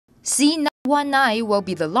C919 will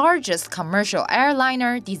be the largest commercial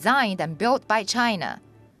airliner designed and built by China.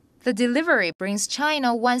 The delivery brings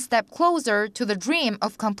China one step closer to the dream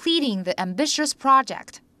of completing the ambitious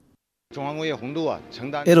project.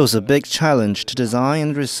 It was a big challenge to design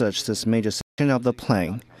and research this major section of the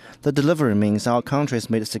plane. The delivery means our country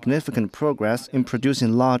has made significant progress in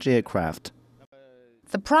producing large aircraft.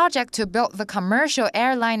 The project to build the commercial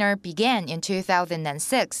airliner began in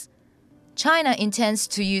 2006. China intends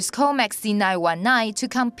to use COMAC C919 to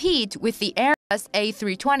compete with the Airbus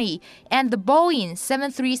A320 and the Boeing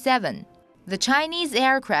 737. The Chinese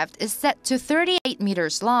aircraft is set to 38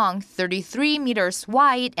 meters long, 33 meters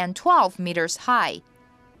wide, and 12 meters high.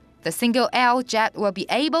 The single-aisle jet will be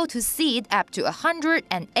able to seat up to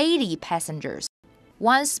 180 passengers.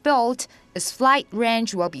 Once built, its flight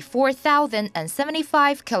range will be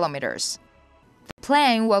 4,075 kilometers. The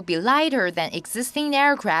plane will be lighter than existing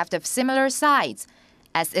aircraft of similar size,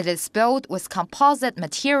 as it is built with composite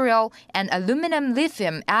material and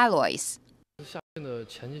aluminum-lithium alloys.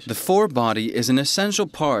 The forebody is an essential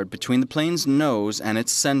part between the plane's nose and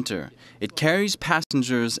its center. It carries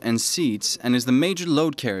passengers and seats and is the major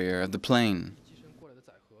load carrier of the plane.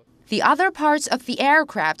 The other parts of the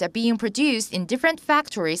aircraft are being produced in different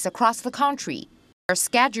factories across the country. They are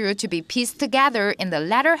scheduled to be pieced together in the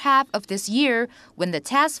latter half of this year, when the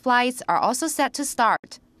test flights are also set to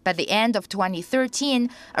start. By the end of 2013,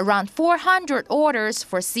 around 400 orders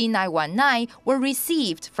for C919 were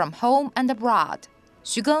received from home and abroad.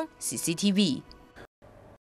 Xu Geng, CCTV.